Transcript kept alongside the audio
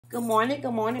Good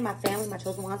morning, my family, my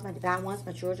chosen ones, my divine ones,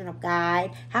 my children of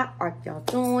God. How are y'all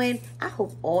doing? I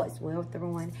hope all is well with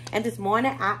everyone. And this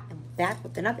morning, I am back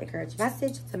with another encouraging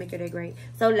message to make your day great.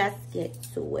 So let's get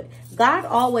to it. God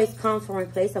always comes from a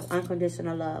place of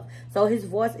unconditional love. So his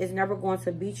voice is never going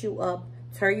to beat you up,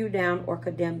 tear you down, or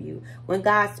condemn you. When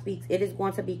God speaks, it is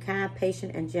going to be kind,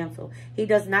 patient, and gentle. He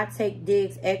does not take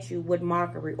digs at you with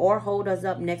mockery or hold us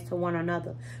up next to one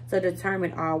another to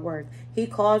determine our worth. He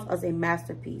calls us a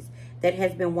masterpiece that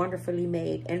has been wonderfully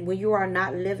made. And when you are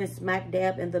not living smack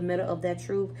dab in the middle of that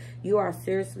truth, you are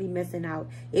seriously missing out.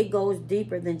 It goes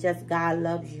deeper than just God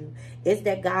loves you. It's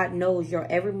that God knows your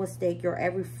every mistake, your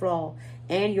every flaw,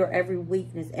 and your every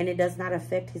weakness, and it does not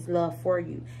affect his love for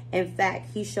you. In fact,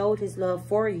 he showed his love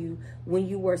for you when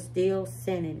you were still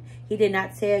sinning. He did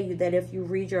not tell you that if you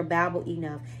read your Bible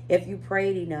enough, if you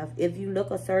prayed enough, if you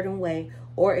look a certain way,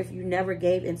 or if you never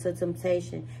gave into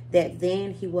temptation, that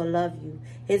then he will love you.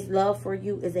 His love for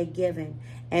you is a given,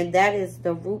 and that is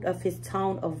the root of his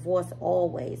tone of voice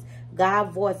always.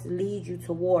 God's voice leads you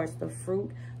towards the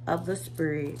fruit of the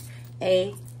Spirit.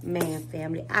 Amen,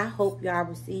 family. I hope y'all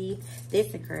received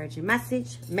this encouraging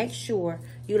message. Make sure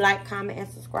you like, comment, and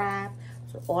subscribe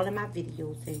to all of my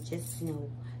videos. And just know,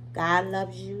 God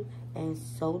loves you, and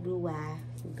so do I.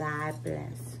 God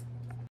bless.